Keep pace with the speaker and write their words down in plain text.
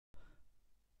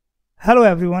Hello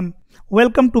everyone,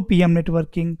 welcome to PM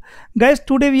Networking. Guys,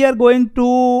 today we are going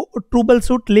to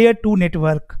troubleshoot layer 2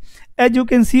 network. As you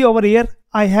can see over here,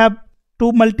 I have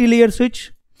two multi-layer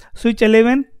switch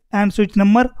 11 and switch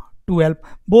number 12.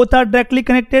 Both are directly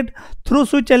connected. Through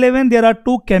switch 11 there are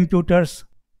two computers,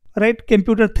 right?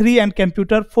 Computer 3 and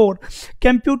computer 4.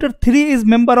 Computer 3 is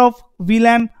member of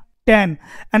VLAN 10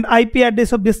 and IP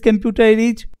address of this computer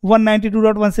is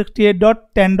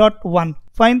 192.168.10.1.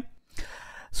 Fine.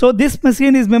 So this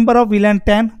machine is member of VLAN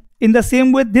 10. In the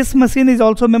same way, this machine is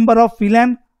also member of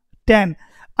VLAN 10.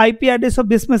 IP address of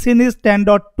this machine is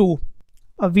 10.2.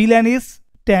 VLAN is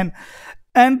 10.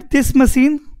 And this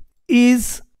machine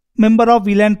is member of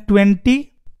VLAN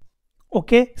 20.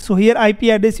 Okay, so here IP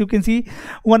address you can see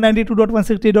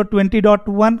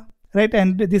 192.168.20.1, right?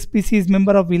 And this PC is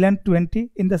member of VLAN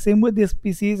 20. In the same way, this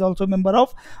PC is also member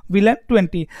of VLAN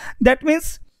 20. That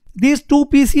means these two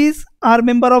PCs are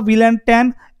member of VLAN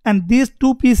 10 and these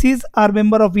two PCs are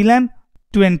member of VLAN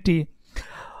 20.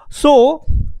 So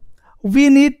we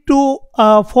need to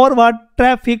forward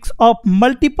traffic of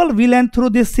multiple VLAN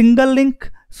through this single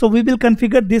link. So we will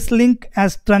configure this link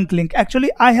as trunk link.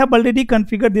 Actually, I have already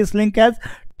configured this link as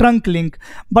trunk link.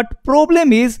 But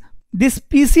problem is this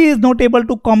PC is not able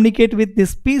to communicate with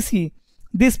this PC.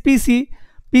 This PC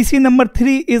number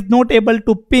 3 is not able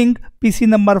to ping PC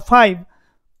number 5.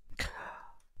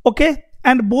 Okay,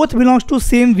 and both belongs to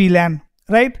same VLAN,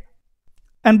 right?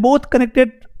 And both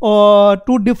connected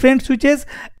to different switches,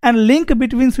 and link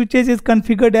between switches is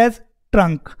configured as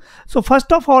trunk. So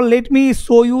first of all, let me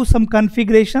show you some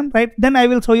configuration, right? Then I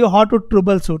will show you how to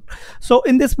troubleshoot. So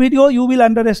in this video you will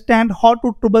understand how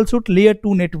to troubleshoot layer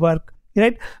 2 network,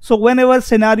 right? So whenever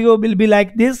scenario will be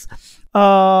like this,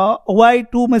 how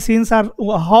two machines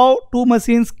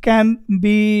can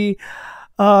be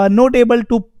not able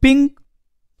to ping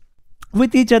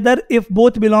with each other if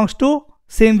both belongs to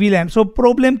same VLAN. So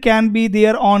problem can be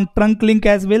there on trunk link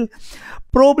as well.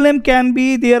 Problem can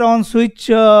be there on switch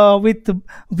with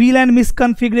VLAN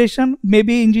misconfiguration.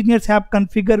 Maybe engineers have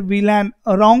configured VLAN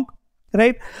wrong,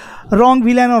 right? Wrong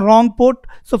VLAN or wrong port.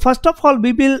 So first of all,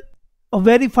 we will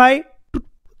verify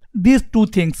these two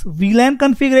things: VLAN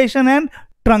configuration and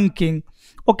trunking.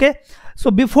 Okay. So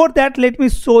before that, let me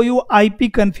show you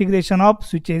IP configuration of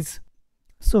switches.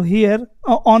 So here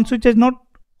on switches, not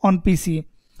on PC.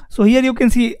 So here you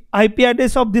can see IP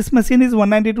address of this machine is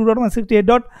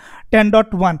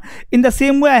 192.168.10.1. In the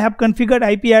same way, I have configured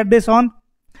IP address on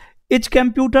each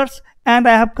computers, and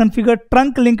I have configured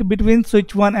trunk link between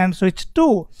switch 1 and switch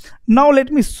 2. Now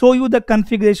let me show you the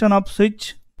configuration of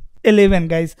switch 11,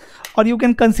 guys, or you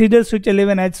can consider switch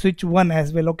 11 as switch 1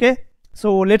 as well. Okay,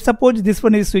 so let's suppose this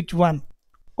one is switch 1.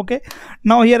 Okay,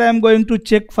 now here I am going to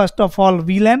check first of all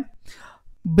VLAN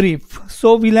brief.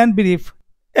 So VLAN brief,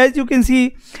 as you can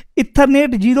see,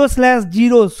 Ethernet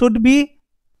 0/0 should be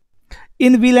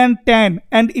in VLAN 10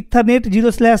 and Ethernet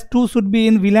 0/2 should be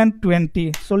in VLAN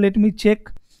 20. So let me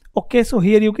check. Okay, so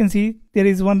here you can see there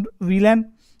is one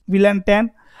VLAN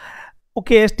 10.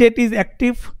 Okay, state is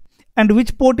active, and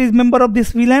which port is member of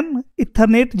this VLAN?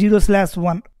 Ethernet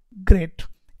 0/1. Great,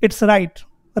 it's right.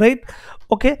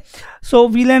 Okay, so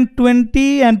VLAN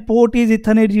 20 and port is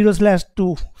Ethernet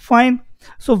 0/2. Fine.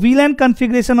 So VLAN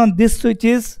configuration on this switch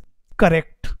is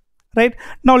correct, right?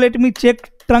 Now let me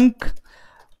check trunk.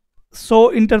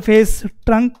 So interface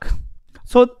trunk.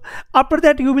 So after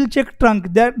that you will check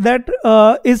trunk, that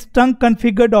is trunk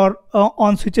configured or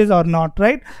on switches or not,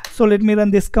 right? So let me run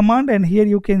this command, and here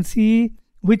you can see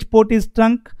which port is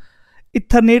trunk.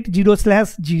 Ethernet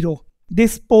 0/0.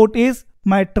 This port is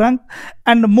my trunk,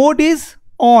 and mode is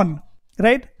on,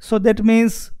 right? So that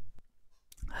means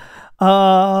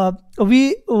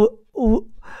we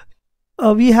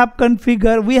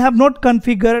have not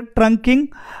configured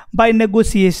trunking by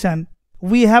negotiation.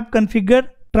 We have configured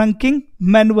trunking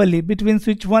manually between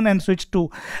switch 1 and switch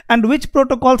 2. And which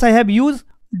protocols I have used?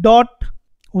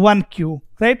 .1q,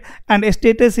 right? And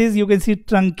status is, you can see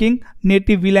trunking,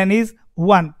 native VLAN is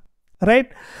 1,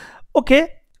 right? Okay,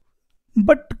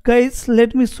 but guys,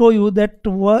 let me show you that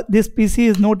this PC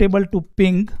is not able to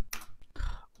ping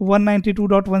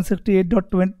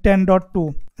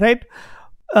 192.168.10.2, right?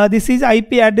 This is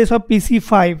IP address of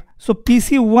PC5. So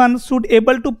PC1 should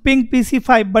able to ping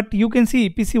PC5, but you can see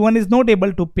PC1 is not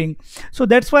able to ping. So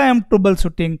that's why I'm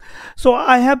troubleshooting. So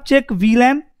I have checked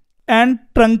VLAN and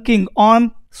trunking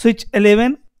on switch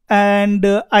 11, and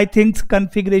I think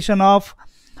configuration of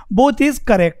both is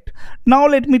correct. Now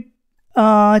let me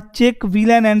check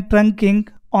VLAN and trunking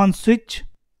on switch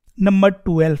number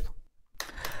 12,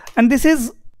 and this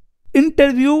is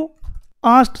interview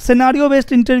asked, scenario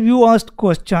based interview asked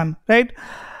question, right?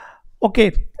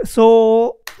 Okay,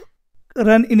 so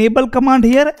run enable command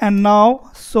here, and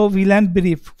now so VLAN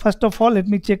brief. First of all, let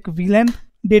me check VLAN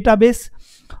database.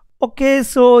 Okay,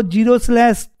 so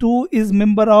 0/2 is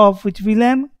member of which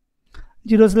VLAN?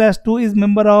 0/2 is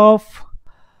member of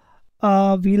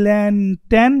VLAN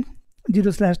 10.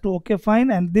 0/2, okay, fine.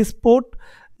 And this port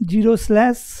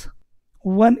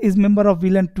 0/1 is member of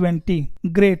VLAN 20.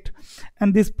 Great.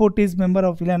 And this port is member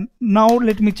of VLAN. Now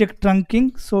let me check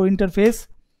trunking. So interface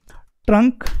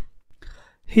trunk.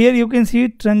 Here you can see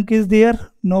trunk is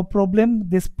there, no problem.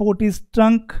 This port is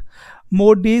trunk,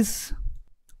 mode is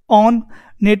on,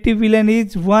 native VLAN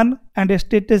is 1, and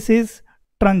status is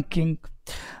trunking.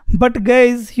 But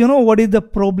guys, you know what is the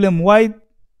problem? Why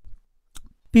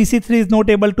PC3 is not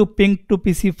able to ping to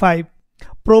PC5?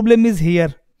 Problem is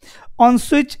here. On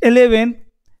switch 11,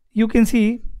 you can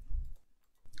see,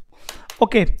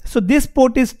 okay, so this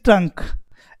port is trunk.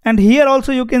 And here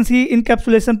also you can see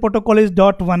encapsulation protocol is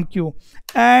 .1q.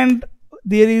 And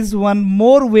there is one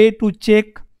more way to check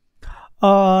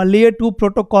layer 2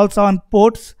 protocols on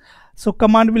ports. So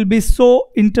command will be show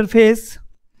interface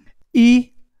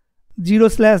E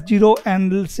 0/0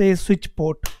 and we'll say switch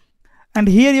port. And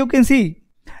here you can see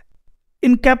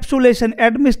encapsulation,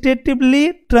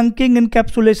 administratively trunking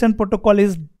encapsulation protocol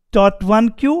is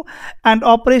 .1q, and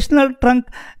operational trunk,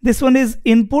 this one is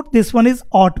input, this one is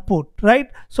output, right?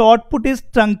 So output is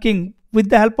trunking with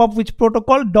the help of which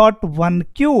protocol?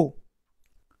 .1q,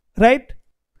 right?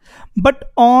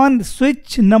 But on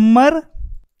switch number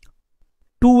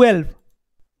 12,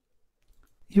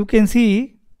 you can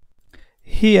see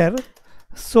here,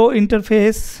 so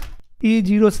interface E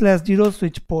 0/0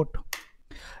 switch port.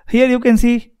 Here you can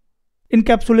see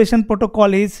encapsulation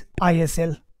protocol is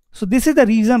ISL. So this is the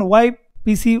reason why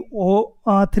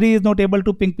PC3 is not able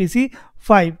to ping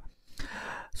PC5.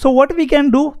 So what we can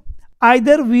do,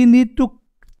 either we need to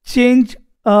change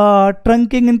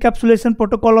trunking encapsulation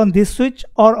protocol on this switch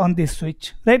or on this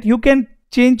switch, right? You can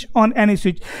change on any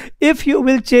switch. If you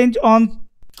will change on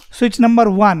switch number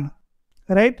 1,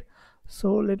 right?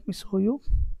 So let me show you.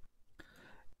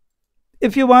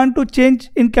 If you want to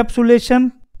change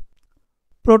encapsulation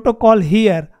protocol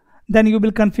here, then you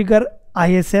will configure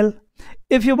ISL.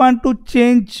 If you want to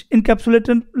change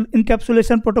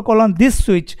encapsulation protocol on this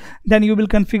switch, then you will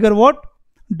configure what?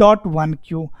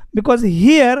 .1q. Because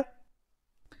here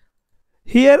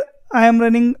I am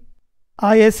running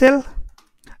ISL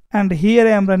and here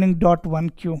I am running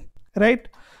 .1q, right?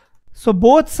 So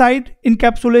both side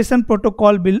encapsulation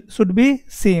protocol should be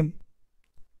same,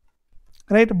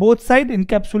 right? Both side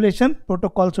encapsulation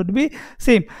protocol should be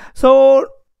same. So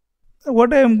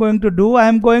what I am going to do, I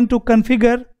am going to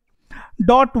configure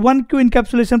 .1q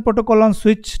encapsulation protocol on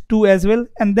switch 2 as well,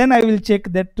 and then I will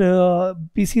check that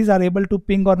PCs are able to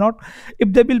ping or not.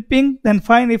 If they will ping, then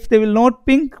fine. If they will not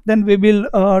ping, then we will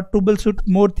troubleshoot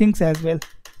more things as well.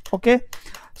 Okay,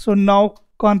 so now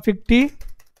config T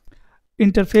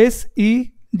interface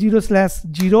E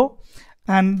 0/0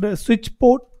 and switch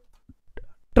port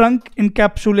trunk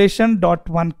encapsulation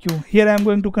 .1q. Here I am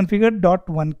going to configure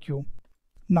 .1q.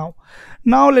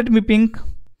 Now let me ping,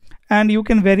 and you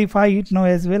can verify it now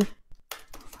as well.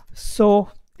 So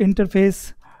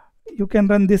interface, you can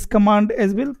run this command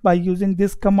as well. By using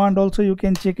this command also you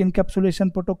can check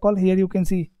encapsulation protocol. Here you can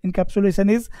see encapsulation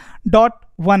is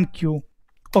 .1q.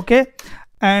 okay,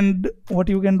 and what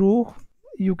you can do,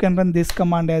 you can run this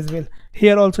command as well.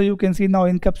 Here also you can see now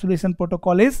encapsulation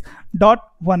protocol is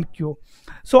 .1q.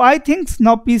 So I think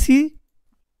now PC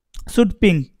should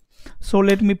ping. So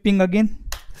let me ping again,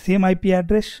 same IP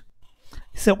address.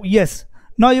 So yes,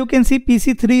 now you can see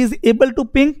PC3 is able to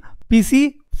ping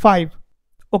PC5.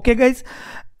 Okay guys,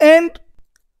 and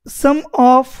some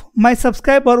of my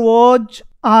subscriber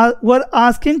were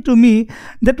asking to me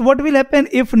that what will happen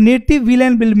if native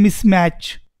VLAN will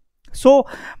mismatch. So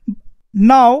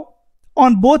now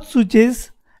on both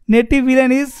switches native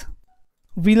VLAN is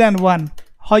VLAN 1.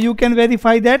 How you can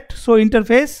verify that? So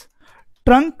interface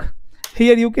trunk,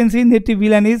 here you can see native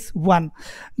VLAN is 1.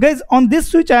 Guys, on this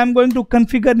switch I am going to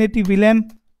configure native VLAN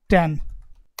 10.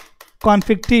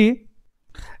 Config T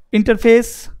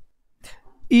interface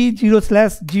E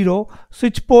 0/0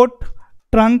 switch port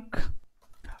trunk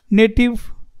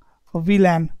native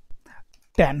VLAN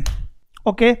 10.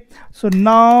 Okay, so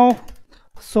now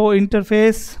so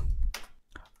interface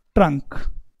trunk,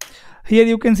 here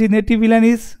you can see native VLAN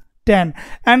is 10,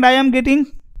 and I am getting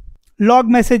log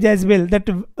message as well that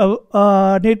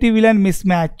native VLAN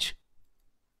mismatch,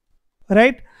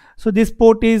 right? So this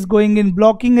port is going in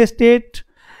blocking state,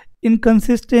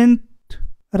 inconsistent,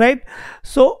 right?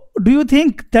 So do you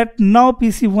think that now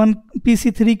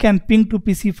PC3 can ping to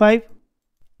PC5?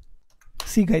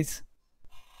 See guys,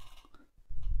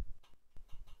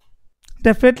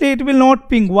 definitely it will not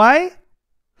ping. Why?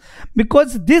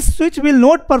 Because this switch will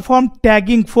not perform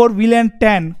tagging for VLAN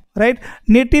 10, right?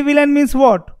 Native VLAN means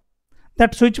what?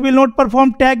 That switch will not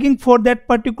perform tagging for that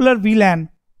particular VLAN,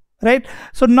 right?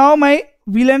 So now my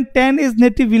VLAN 10 is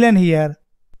native VLAN here.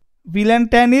 VLAN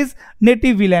 10 is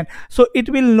native VLAN, so it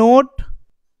will not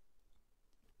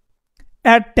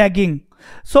add tagging.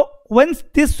 So once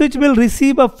this switch will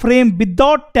receive a frame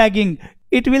without tagging,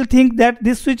 it will think that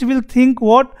this switch will think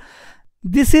what?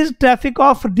 This is traffic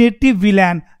of native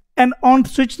VLAN, and on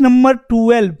switch number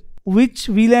 12, which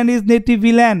VLAN is native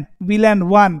VLAN? VLAN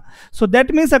 1. So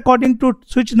that means according to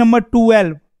switch number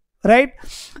 12, right,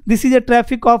 this is a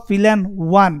traffic of VLAN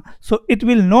 1. So it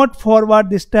will not forward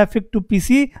this traffic to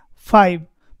PC 5,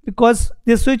 because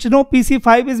this switch, no, PC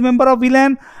 5 is member of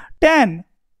VLAN 10.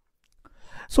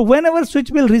 So whenever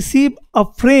switch will receive a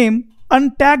frame,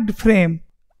 untagged frame,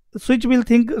 switch will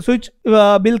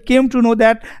came to know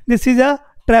that this is a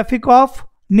traffic of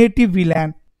native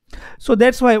VLAN. So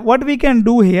that's why what we can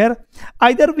do here,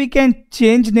 either we can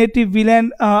change native VLAN,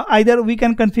 either we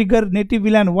can configure native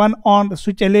VLAN 1 on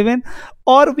switch 11,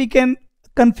 or we can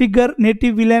configure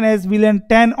native VLAN as VLAN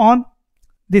 10 on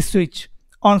this switch,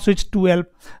 on switch 12.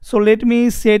 So let me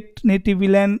set native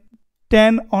VLAN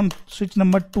 10 on switch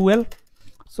number 12.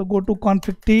 So go to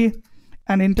config T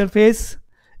and interface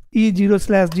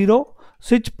E0/0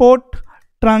 switch port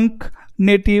trunk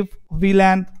native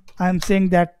VLAN. I am saying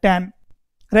that 10.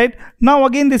 Right now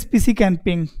again this PC can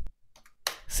ping.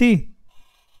 See,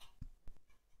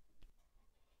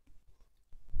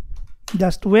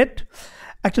 just wait.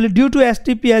 Actually, due to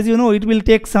STP, as you know, it will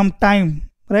take some time,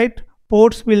 right?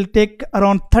 Ports will take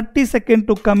around 30 seconds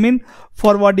to come in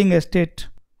forwarding state.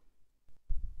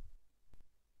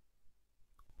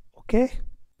 Okay,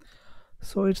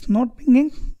 so it's not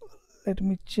pinging. Let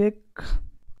me check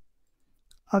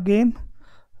again.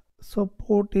 So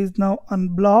port is now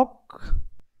unblocked.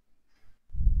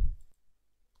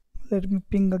 Let me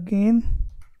ping again.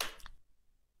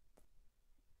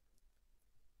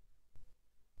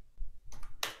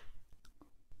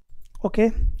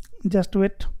 Okay, just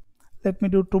wait. Let me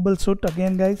do troubleshoot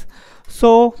again, guys.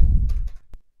 So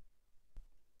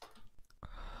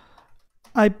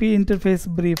IP interface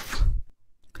brief.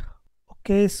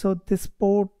 Okay, so this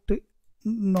port,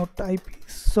 not IP.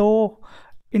 So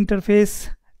interface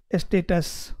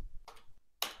status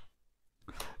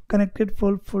connected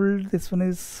full. This one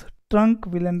is trunk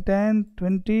VLAN 10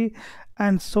 20,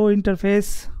 and so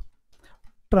interface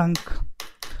trunk.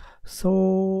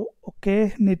 So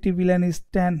okay, native VLAN is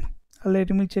 10. Let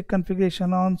me check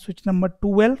configuration on switch number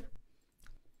 12.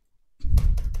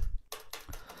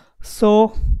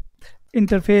 So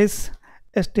interface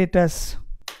status.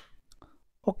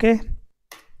 Okay,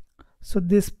 so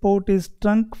this port is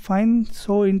trunk, fine.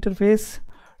 So interface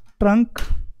trunk.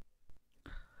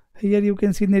 Here you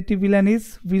can see native VLAN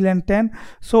is VLAN 10.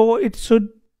 So it should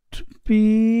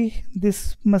be,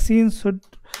 this machine should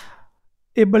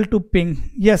able to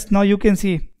ping. Yes, now you can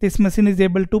see this machine is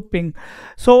able to ping.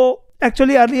 So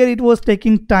actually earlier it was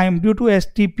taking time due to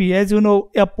STP. As you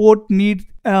know, a port needs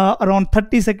around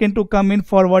 30 seconds to come in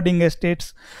forwarding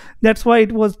states. That's why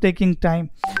it was taking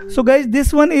time. So guys,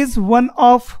 this one is one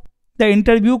of the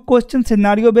interview question,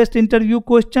 scenario based interview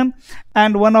question,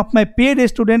 and one of my paid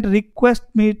student request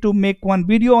me to make one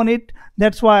video on it.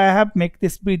 That's why I have make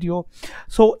this video.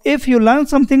 So if you learn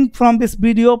something from this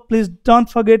video, please don't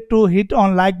forget to hit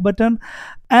on like button,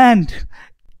 and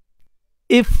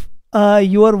if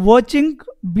you are watching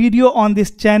video on this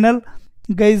channel,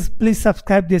 guys, please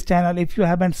subscribe this channel if you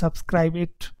haven't subscribed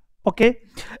it. Okay,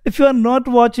 if you are not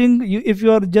watching, if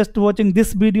you are just watching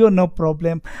this video, no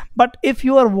problem. But if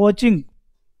you are watching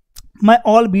my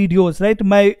all videos, right,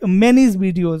 my many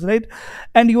videos, right,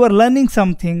 and you are learning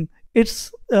something,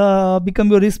 it's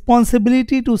become your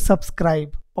responsibility to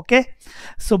subscribe. Okay,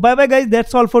 so bye bye guys,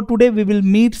 that's all for today. We will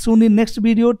meet soon in next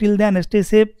video. Till then, stay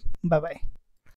safe. Bye bye.